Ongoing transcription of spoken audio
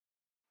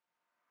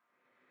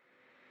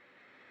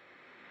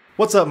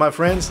What's up, my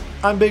friends?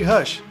 I'm Big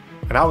Hush,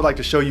 and I would like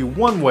to show you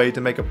one way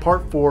to make a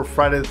Part 4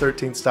 Friday the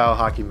 13th style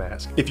hockey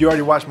mask. If you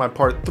already watched my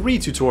Part 3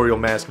 tutorial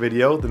mask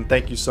video, then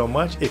thank you so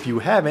much. If you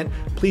haven't,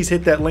 please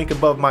hit that link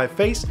above my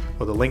face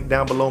or the link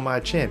down below my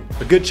chin.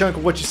 A good chunk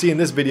of what you see in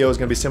this video is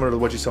going to be similar to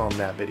what you saw in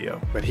that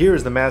video. But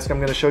here's the mask I'm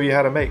going to show you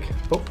how to make.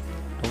 Oh,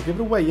 don't give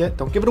it away yet.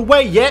 Don't give it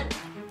away yet!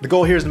 The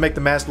goal here is to make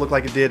the mask look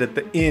like it did at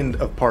the end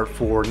of Part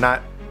 4,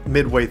 not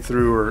midway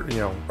through or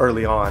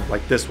early on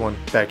like this one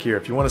back here.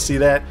 If you want to see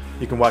that,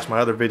 you can watch my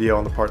other video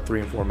on the Part 3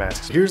 and 4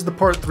 masks. Here's the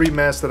Part 3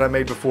 mask that I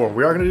made before.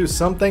 We are going to do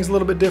some things a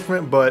little bit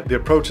different, but the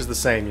approach is the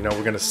same. We're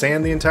going to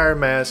sand the entire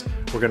mask,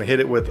 we're going to hit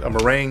it with a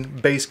meringue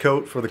base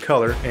coat for the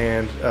color,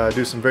 and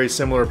do some very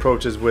similar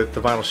approaches with the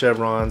vinyl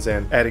chevrons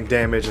and adding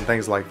damage and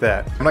things like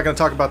that. I'm not going to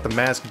talk about the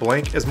mask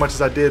blank as much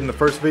as I did in the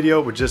first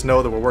video, but just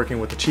know that we're working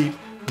with the cheap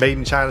made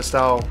in China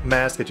style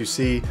mask that you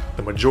see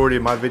the majority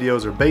of my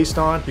videos are based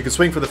on. You can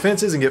swing for the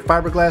fences and get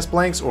fiberglass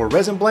blanks or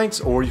resin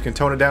blanks, or you can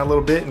tone it down a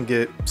little bit and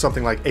get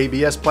something like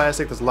ABS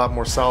plastic that's a lot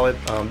more solid.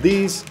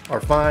 These are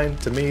fine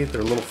to me.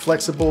 They're a little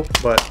flexible,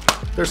 but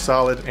they're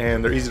solid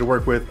and they're easy to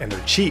work with and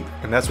they're cheap,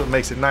 and that's what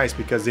makes it nice,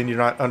 because then you're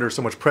not under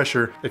so much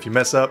pressure. If you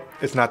mess up,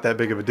 it's not that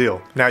big of a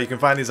deal. Now you can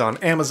find these on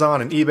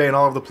Amazon and eBay and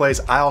all over the place.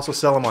 I also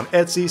sell them on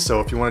Etsy, so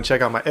if you want to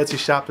check out my Etsy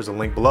shop, there's a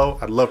link below.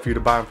 I'd love for you to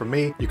buy them from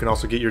me. You can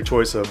also get your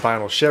choice of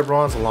vinyl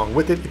chevrons along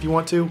with it if you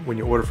want to when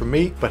you order from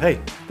me, but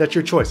hey, that's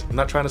your choice. I'm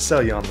not trying to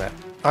sell you on that.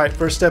 Alright,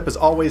 first step is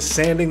always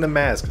sanding the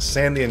mask.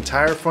 Sand the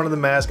entire front of the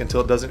mask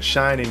until it doesn't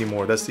shine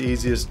anymore. That's the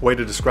easiest way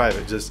to describe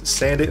it. Just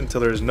sand it until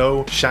there's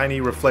no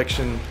shiny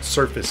reflection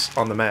surface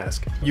on the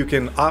mask. You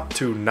can opt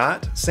to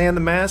not sand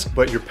the mask,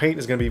 but your paint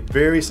is going to be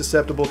very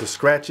susceptible to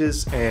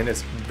scratches, and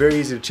it's very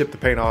easy to chip the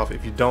paint off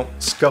if you don't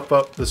scuff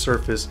up the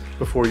surface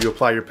before you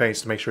apply your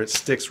paints to make sure it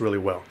sticks really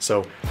well.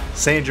 So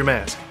sand your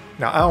mask.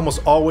 Now, I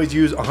almost always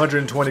use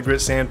 120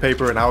 grit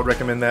sandpaper, and I would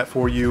recommend that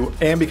for you.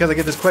 And because I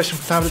get this question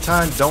from time to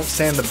time, don't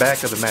sand the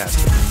back of the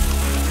mask.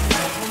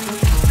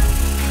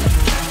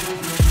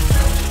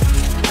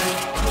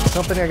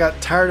 Something I got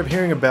tired of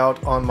hearing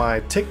about on my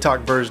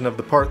TikTok version of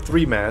the Part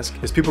 3 mask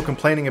is people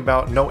complaining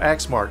about no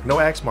axe mark. No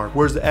axe mark.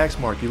 Where's the axe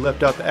mark? You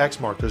left out the axe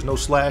mark. There's no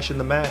slash in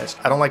the mask.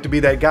 I don't like to be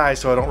that guy,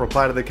 so I don't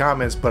reply to the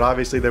comments, but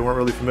obviously they weren't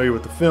really familiar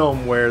with the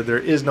film, where there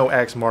is no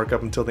axe mark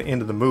up until the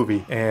end of the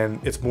movie, and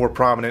it's more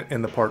prominent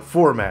in the Part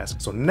 4 mask.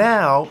 So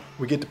now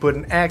we get to put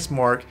an axe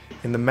mark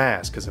in the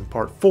mask, because in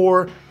Part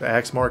 4, the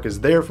axe mark is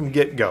there from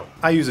get-go.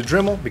 I use a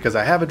Dremel because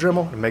I have a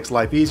Dremel. It makes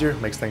life easier,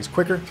 makes things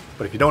quicker.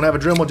 But if you don't have a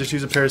Dremel, just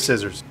use a pair of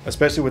scissors,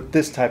 especially with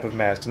this type of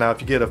mask. Now, if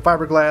you get a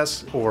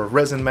fiberglass or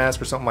resin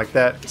mask or something like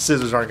that,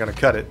 scissors aren't going to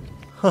cut it.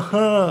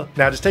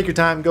 Now just take your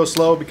time and go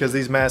slow, because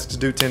these masks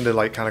do tend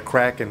to kind of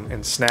crack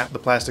and snap the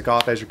plastic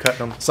off as you're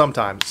cutting them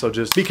sometimes. So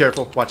just be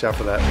careful, watch out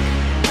for that.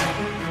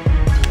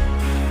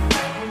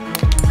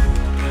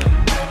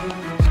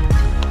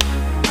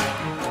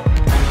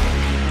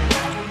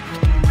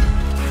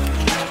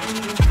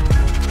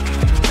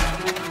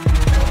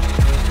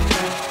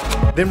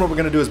 Then what we're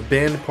going to do is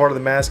bend part of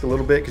the mask a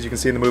little bit, because you can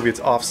see in the movie it's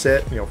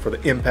offset, for the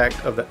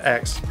impact of the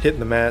axe hitting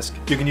the mask.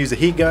 You can use a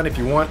heat gun if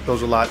you want.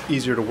 Those are a lot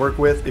easier to work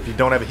with. If you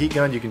don't have a heat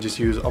gun, you can just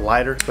use a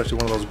lighter, especially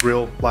one of those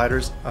grill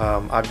lighters.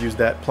 I've used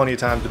that plenty of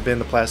times to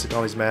bend the plastic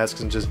on these masks,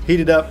 and just heat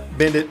it up,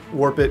 bend it,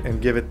 warp it,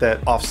 and give it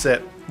that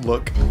offset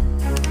look.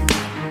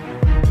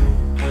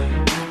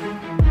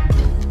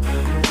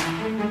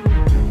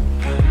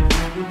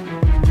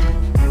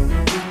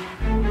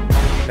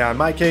 Now in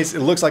my case,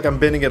 it looks like I'm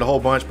bending it a whole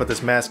bunch, but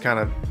this mask kind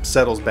of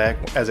settles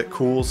back as it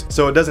cools,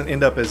 so it doesn't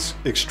end up as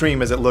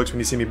extreme as it looks when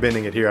you see me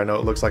bending it here. I know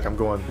it looks like I'm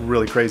going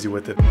really crazy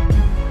with it.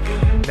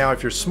 Now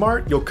if you're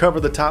smart, you'll cover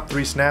the top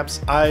 3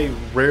 snaps. I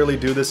rarely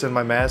do this in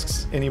my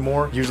masks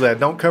anymore. Usually I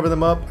don't cover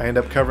them up. I end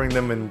up covering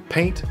them in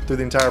paint through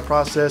the entire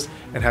process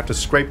and have to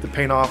scrape the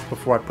paint off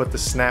before I put the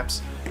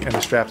snaps and the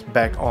straps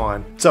back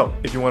on. So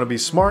if you want to be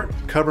smart,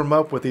 cover them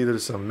up with either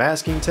some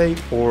masking tape,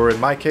 or in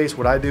my case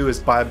what I do is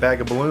buy a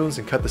bag of balloons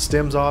and cut the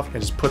stems off and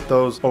just put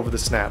those over the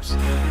snaps.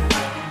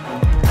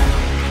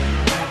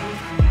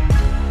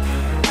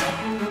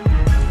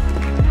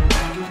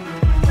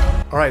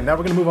 Alright, now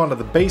we're going to move on to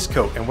the base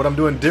coat, and what I'm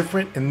doing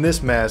different in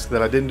this mask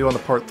that I didn't do on the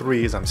Part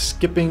 3 is I'm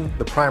skipping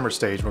the primer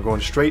stage. We're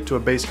going straight to a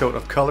base coat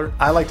of color.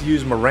 I like to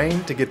use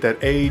meringue to get that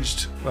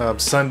aged,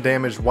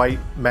 sun-damaged white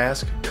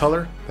mask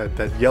color,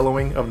 that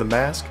yellowing of the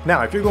mask.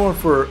 Now, if you're going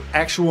for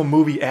actual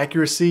movie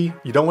accuracy,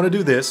 you don't want to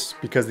do this,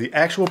 because the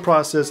actual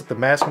process that the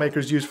mask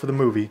makers used for the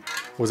movie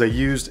was they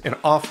used an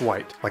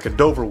off-white, like a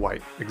Dover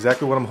white,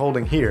 exactly what I'm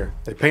holding here.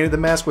 They painted the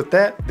mask with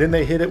that, then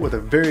they hit it with a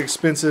very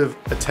expensive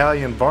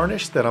Italian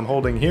varnish that I'm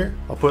holding here.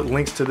 I'll put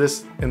links to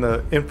this in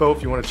the info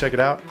if you want to check it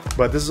out.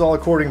 But this is all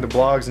according to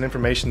blogs and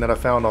information that I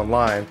found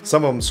online.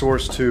 Some of them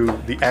sourced to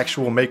the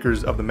actual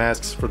makers of the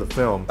masks for the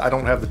film. I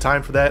don't have the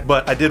time for that,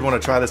 but I did want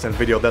to try this in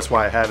video. That's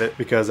why I have it,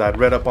 because I'd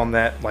read up on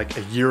that like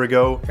a year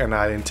ago, and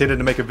I intended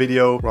to make a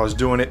video where I was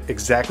doing it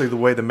exactly the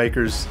way the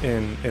makers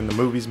in the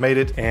movies made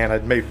it, and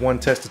I'd made one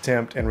test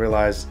attempt and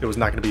realized it was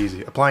not going to be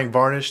easy. Applying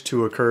varnish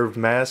to a curved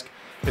mask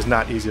is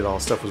not easy at all.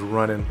 Stuff was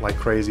running like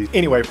crazy.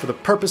 Anyway, for the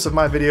purpose of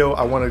my video,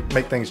 I want to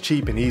make things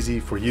cheap and easy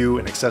for you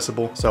and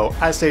accessible. So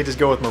I say just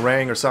go with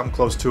meringue or something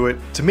close to it.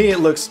 To me, it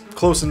looks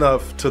close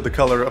enough to the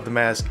color of the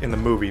mask in the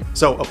movie.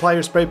 So apply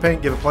your spray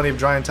paint, give it plenty of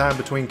drying time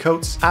between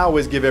coats. I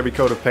always give every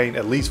coat of paint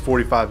at least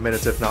 45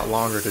 minutes, if not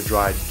longer, to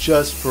dry,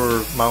 just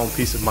for my own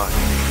peace of mind.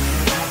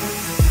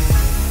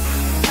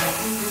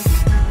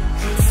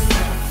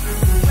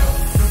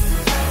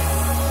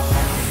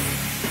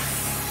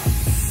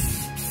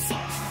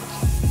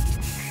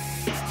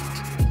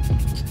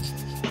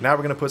 Now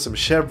we're gonna put some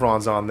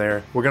chevrons on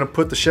there. We're gonna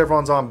put the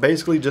chevrons on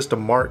basically just to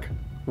mark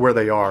where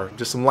they are,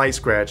 just some light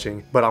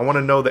scratching, but I want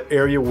to know the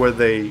area where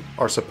they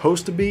are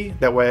supposed to be.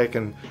 That way I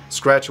can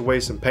scratch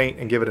away some paint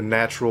and give it a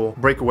natural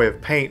breakaway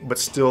of paint, but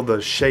still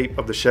the shape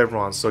of the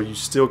chevrons, so you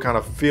still kind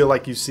of feel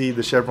like you see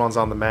the chevrons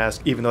on the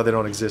mask even though they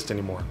don't exist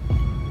anymore.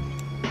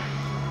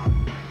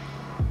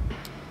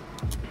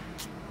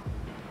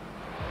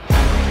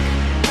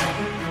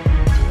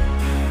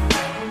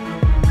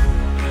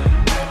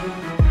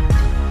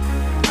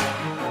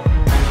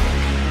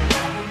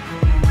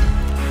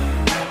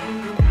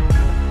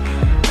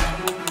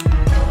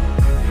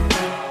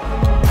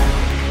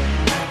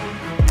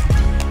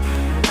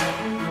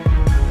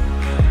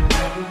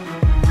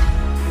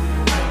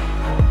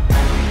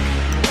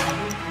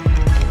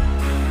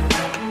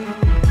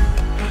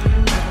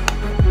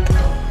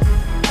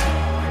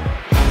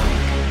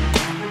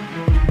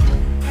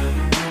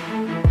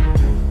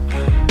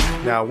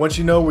 Now, once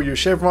you know where your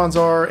chevrons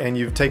are and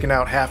you've taken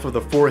out half of the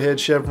forehead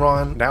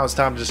chevron, now it's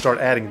time to just start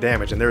adding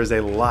damage. And there is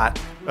a lot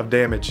of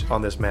damage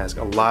on this mask,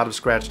 a lot of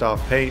scratched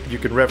off paint. You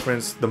can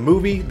reference the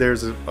movie.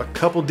 There's a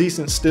couple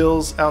decent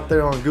stills out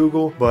there on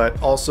Google,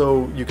 but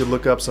also you could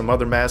look up some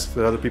other masks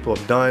that other people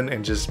have done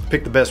and just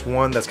pick the best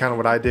one. That's kind of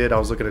what I did. I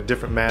was looking at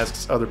different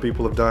masks other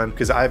people have done,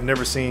 because I've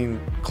never seen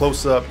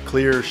close-up,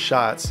 clear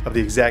shots of the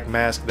exact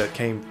mask that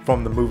came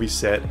from the movie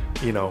set,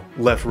 you know,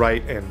 left,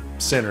 right, and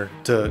center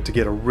to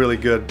get a really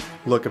good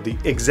look of the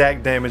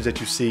exact damage that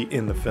you see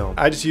in the film.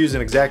 I just use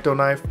an X-Acto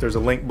knife. There's a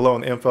link below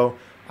in the info.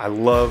 I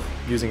love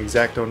using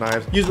X-Acto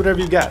knives. Use whatever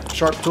you've got.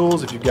 Sharp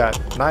tools, if you've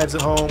got knives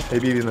at home,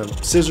 maybe even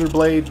a scissor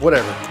blade,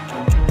 whatever.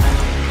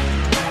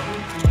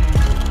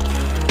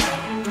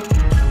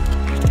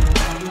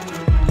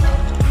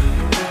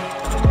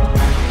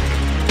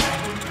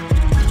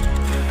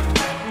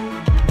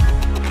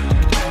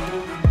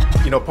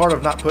 You know, part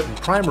of not putting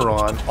primer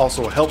on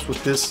also helps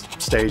with this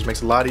stage,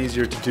 makes it a lot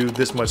easier to do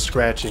this much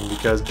scratching,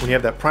 because when you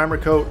have that primer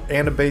coat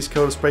and a base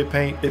coat of spray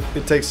paint,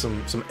 it takes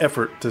some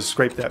effort to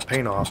scrape that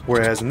paint off,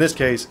 whereas in this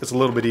case, it's a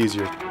little bit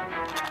easier.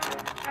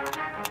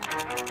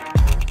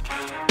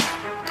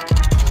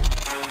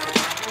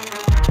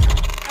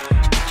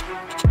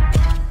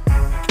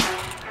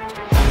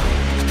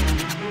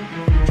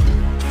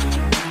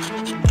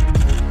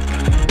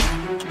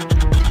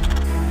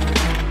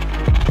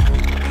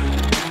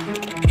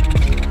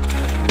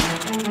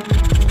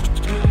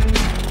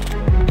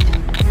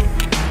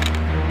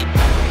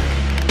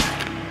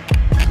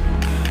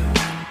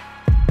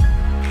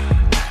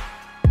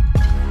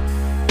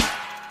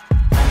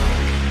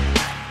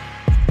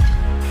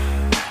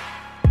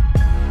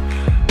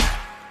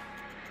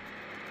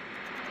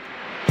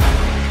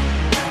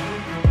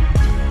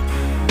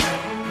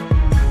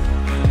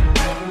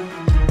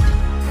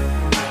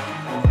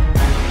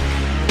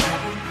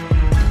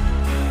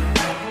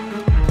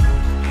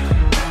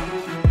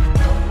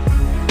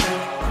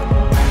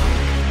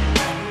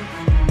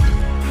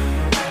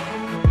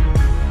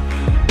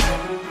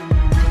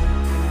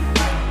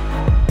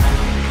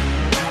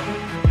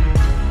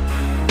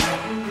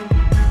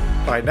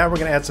 Alright, now we're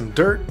going to add some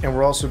dirt, and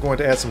we're also going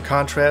to add some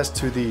contrast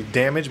to the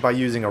damage by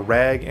using a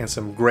rag and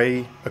some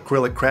gray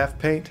acrylic craft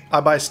paint. I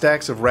buy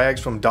stacks of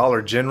rags from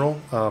Dollar General.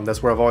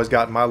 That's where I've always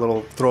gotten my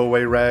little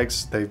throwaway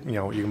rags. You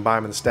can buy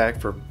them in the stack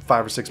for $5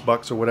 or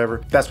 $6 or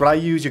whatever. That's what I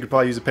use. You could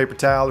probably use a paper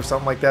towel or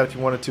something like that if you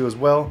wanted to as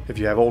well. If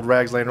you have old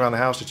rags laying around the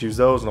house, just use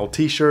those. An old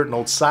t-shirt, an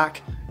old sock.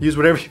 Use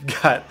whatever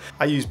you've got.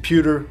 I use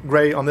pewter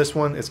gray on this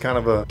one. It's kind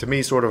of a, to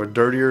me, sort of a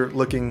dirtier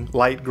looking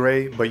light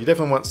gray, but you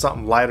definitely want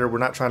something lighter. We're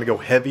not trying to go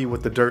heavy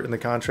with the dirt and the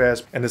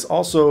contrast. And this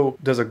also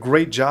does a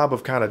great job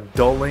of kind of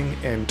dulling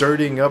and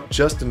dirtying up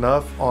just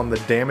enough on the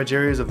damage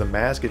areas of the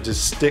mask. It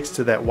just sticks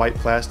to that white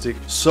plastic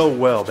so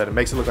well that it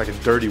makes it look like a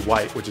dirty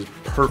white, which is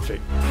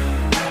perfect.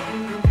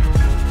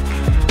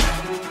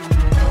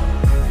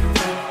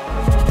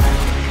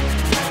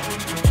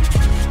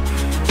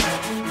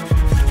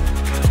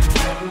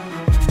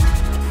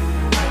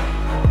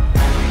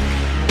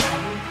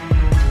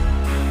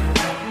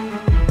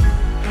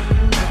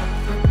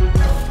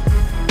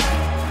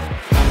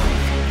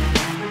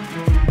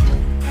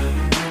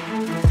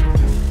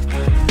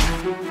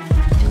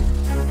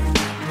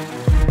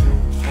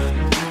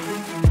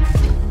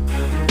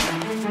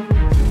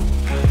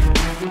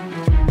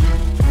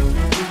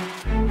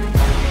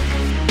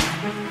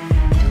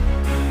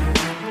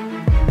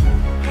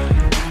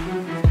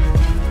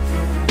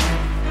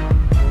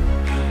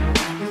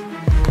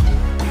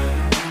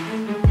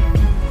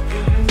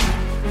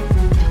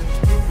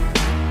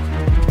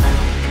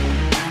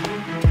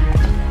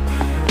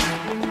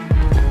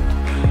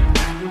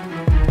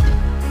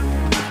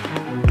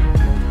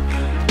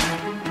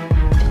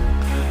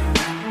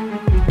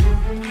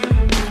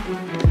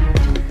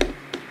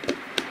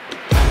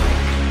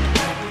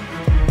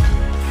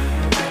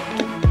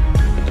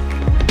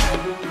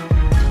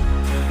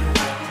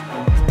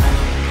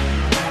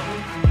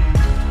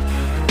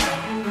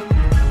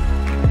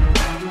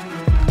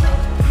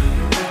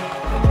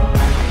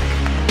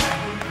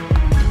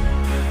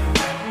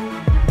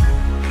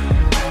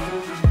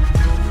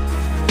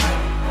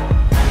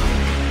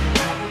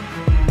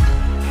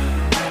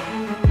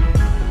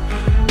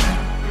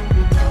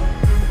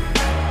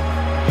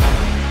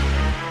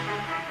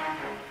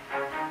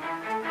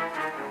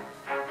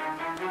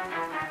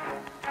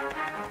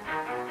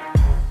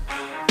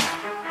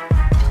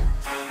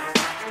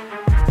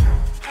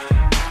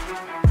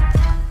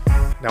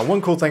 Now,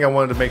 one cool thing I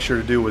wanted to make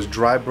sure to do was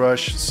dry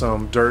brush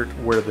some dirt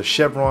where the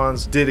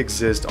chevrons did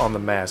exist on the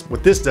mask.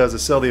 What this does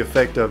is sell the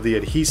effect of the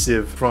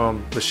adhesive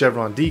from the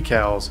chevron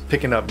decals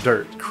picking up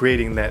dirt,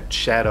 creating that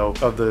shadow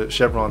of the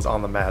chevrons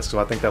on the mask. So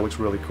I think that looks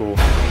really cool.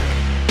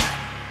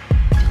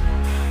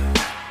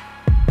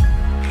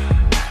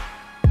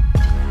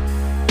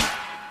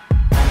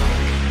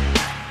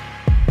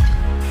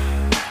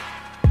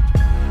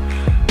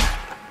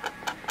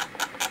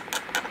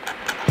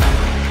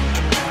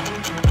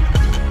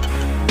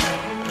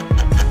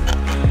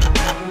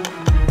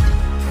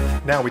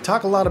 Now, we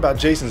talk a lot about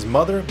Jason's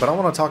mother, but I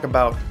want to talk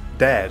about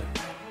Dad.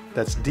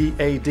 That's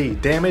D-A-D,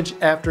 damage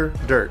after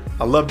dirt.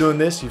 I love doing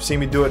this. You've seen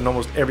me do it in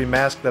almost every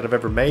mask that I've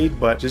ever made,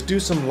 but just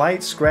do some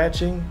light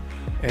scratching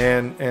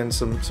and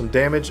some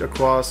damage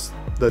across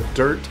the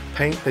dirt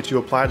paint that you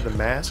apply to the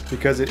mask,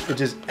 because it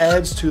just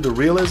adds to the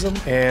realism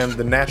and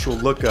the natural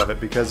look of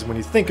it. Because when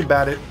you think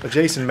about it, a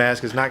Jason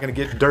mask is not going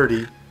to get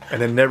dirty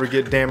and then never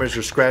get damaged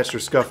or scratched or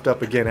scuffed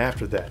up again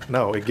after that.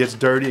 No, it gets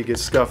dirty, it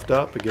gets scuffed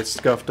up, it gets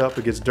scuffed up,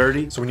 it gets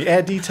dirty. So when you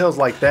add details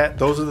like that,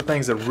 those are the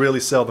things that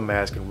really sell the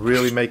mask and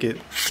really make it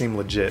seem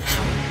legit.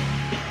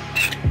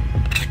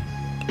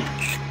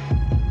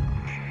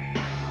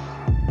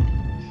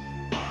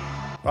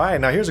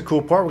 Alright, now here's a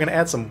cool part. We're going to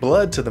add some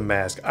blood to the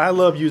mask. I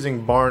love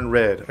using Barn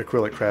Red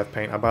acrylic craft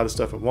paint. I buy the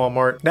stuff at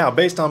Walmart. Now,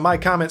 based on my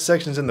comment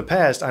sections in the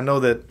past, I know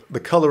that the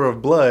color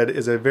of blood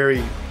is a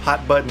very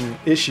hot button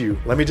issue.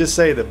 Let me just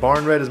say that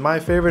Barn Red is my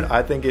favorite.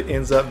 I think it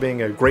ends up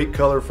being a great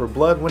color for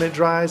blood when it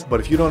dries. But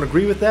if you don't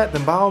agree with that,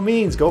 then by all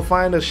means, go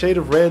find a shade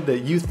of red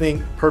that you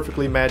think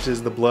perfectly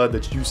matches the blood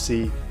that you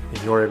see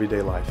in your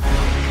everyday life.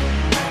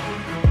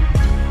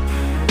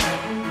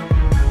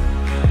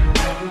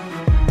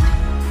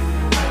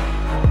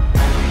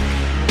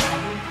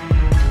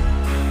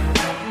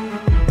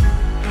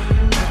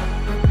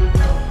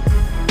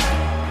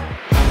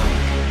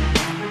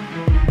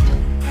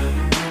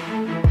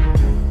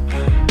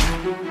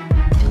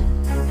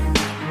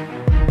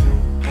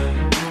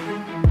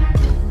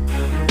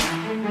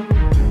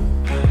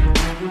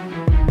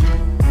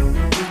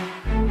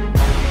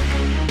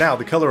 Now,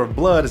 the color of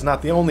blood is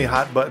not the only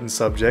hot button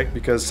subject,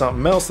 because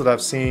something else that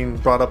I've seen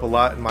brought up a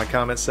lot in my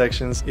comment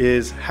sections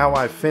is how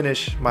I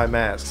finish my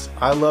masks.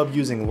 I love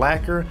using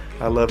lacquer.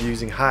 I love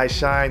using high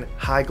shine,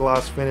 high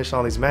gloss finish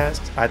on these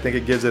masks. I think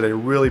it gives it a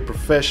really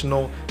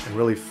professional and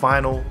really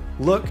final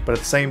look, but at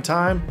the same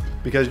time,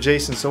 because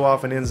Jason so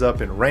often ends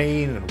up in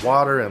rain and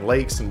water and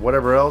lakes and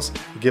whatever else,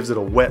 it gives it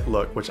a wet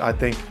look, which I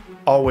think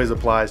always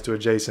applies to a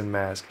Jason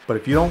mask. But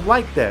if you don't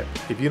like that,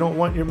 if you don't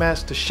want your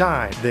mask to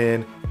shine,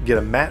 then get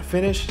a matte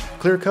finish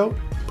clear coat,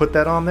 put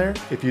that on there.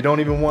 If you don't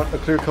even want a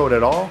clear coat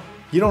at all,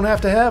 you don't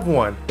have to have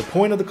one. The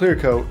point of the clear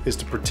coat is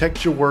to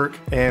protect your work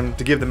and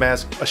to give the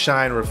mask a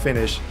shine or a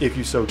finish if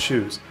you so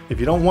choose. If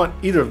you don't want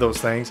either of those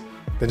things,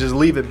 then just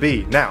leave it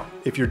be. Now,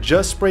 if you're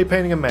just spray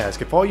painting a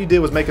mask, if all you did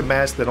was make a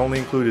mask that only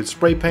included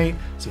spray paint,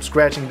 some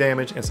scratching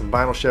damage, and some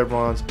vinyl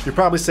chevrons, you're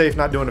probably safe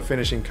not doing a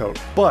finishing coat.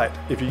 But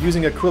if you're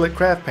using acrylic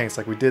craft paints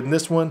like we did in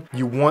this one,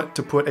 you want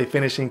to put a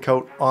finishing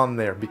coat on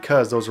there,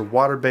 because those are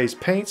water-based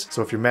paints.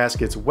 So if your mask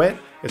gets wet,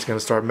 it's going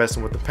to start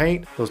messing with the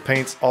paint. Those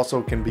paints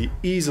also can be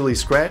easily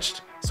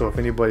scratched. So if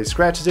anybody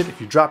scratches it,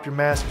 if you drop your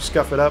mask, you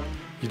scuff it up,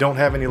 you don't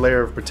have any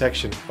layer of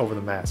protection over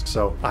the mask.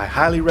 So I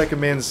highly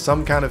recommend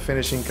some kind of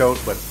finishing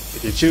coat, but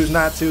if you choose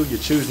not to, you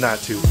choose not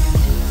to.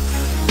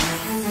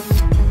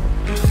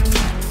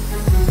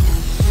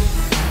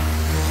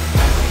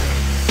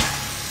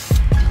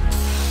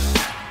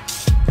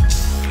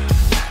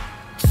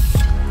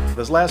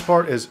 This last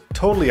part is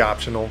totally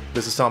optional.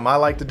 This is something I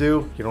like to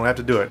do. You don't have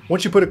to do it.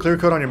 Once you put a clear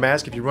coat on your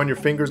mask, if you run your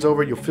fingers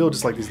over it, you'll feel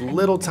just like these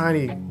little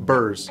tiny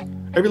burrs.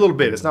 Every little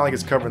bit. It's not like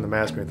it's covering the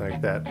mask or anything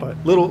like that, but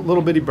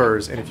little bitty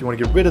burrs. And if you want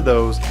to get rid of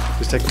those,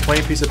 just take a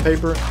plain piece of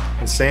paper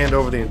and sand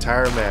over the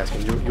entire mask,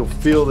 and you'll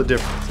feel the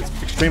difference.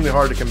 It's extremely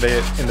hard to convey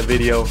it in the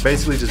video.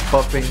 Basically just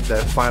buffing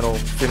that final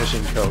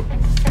finishing coat.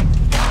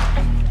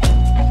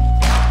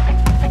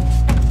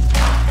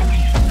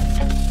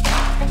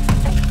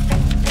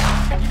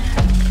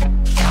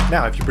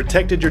 Now, if you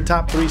protected your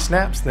top 3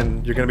 snaps,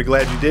 then you're going to be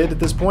glad you did at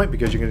this point,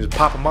 because you can just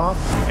pop them off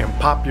and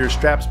pop your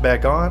straps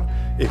back on.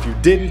 If you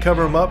didn't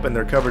cover them up and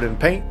they're covered in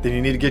paint, then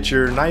you need to get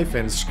your knife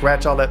and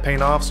scratch all that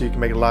paint off so you can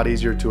make it a lot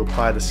easier to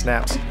apply the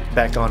snaps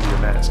back onto your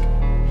mask.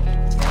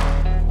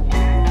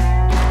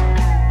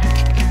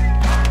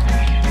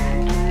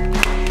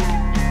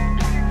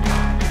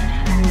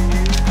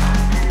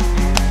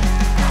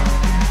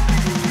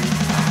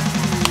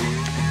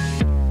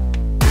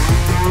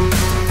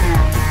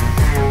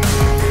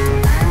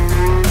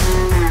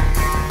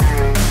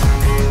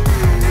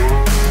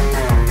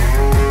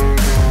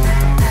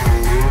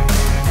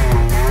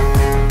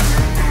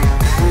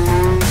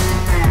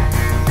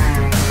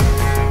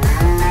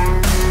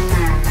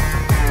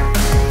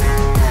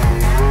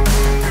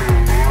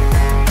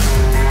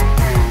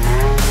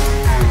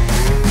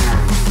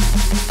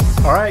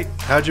 Alright,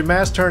 how'd your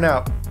mask turn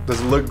out?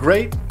 Does it look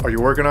great? Are you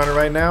working on it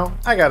right now?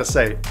 I gotta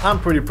say, I'm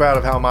pretty proud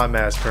of how my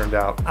mask turned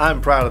out. I'm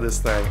proud of this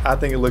thing. I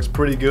think it looks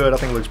pretty good. I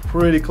think it looks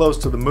pretty close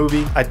to the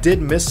movie. I did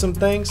miss some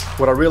things.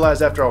 What I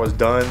realized after I was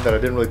done that I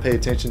didn't really pay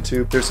attention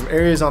to, there's some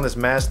areas on this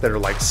mask that are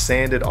like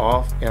sanded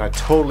off, and I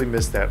totally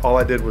missed that. All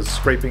I did was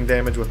scraping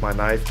damage with my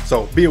knife.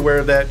 So be aware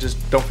of that, just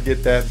don't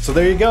forget that. So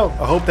there you go.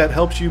 I hope that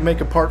helps you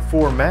make a part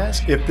 4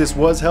 mask. If this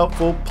was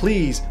helpful,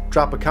 please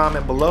drop a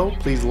comment below.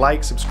 Please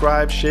like,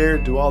 subscribe, share,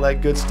 do all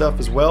that good stuff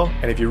as well.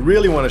 And if you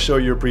really want to show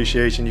your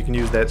appreciation, you can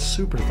use that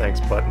super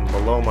thanks button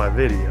below my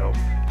video.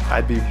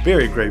 I'd be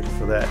very grateful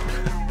for that.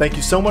 Thank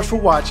you so much for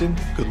watching.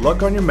 Good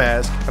luck on your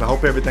mask, and I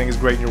hope everything is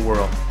great in your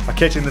world. I'll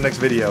catch you in the next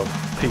video.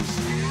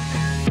 Peace.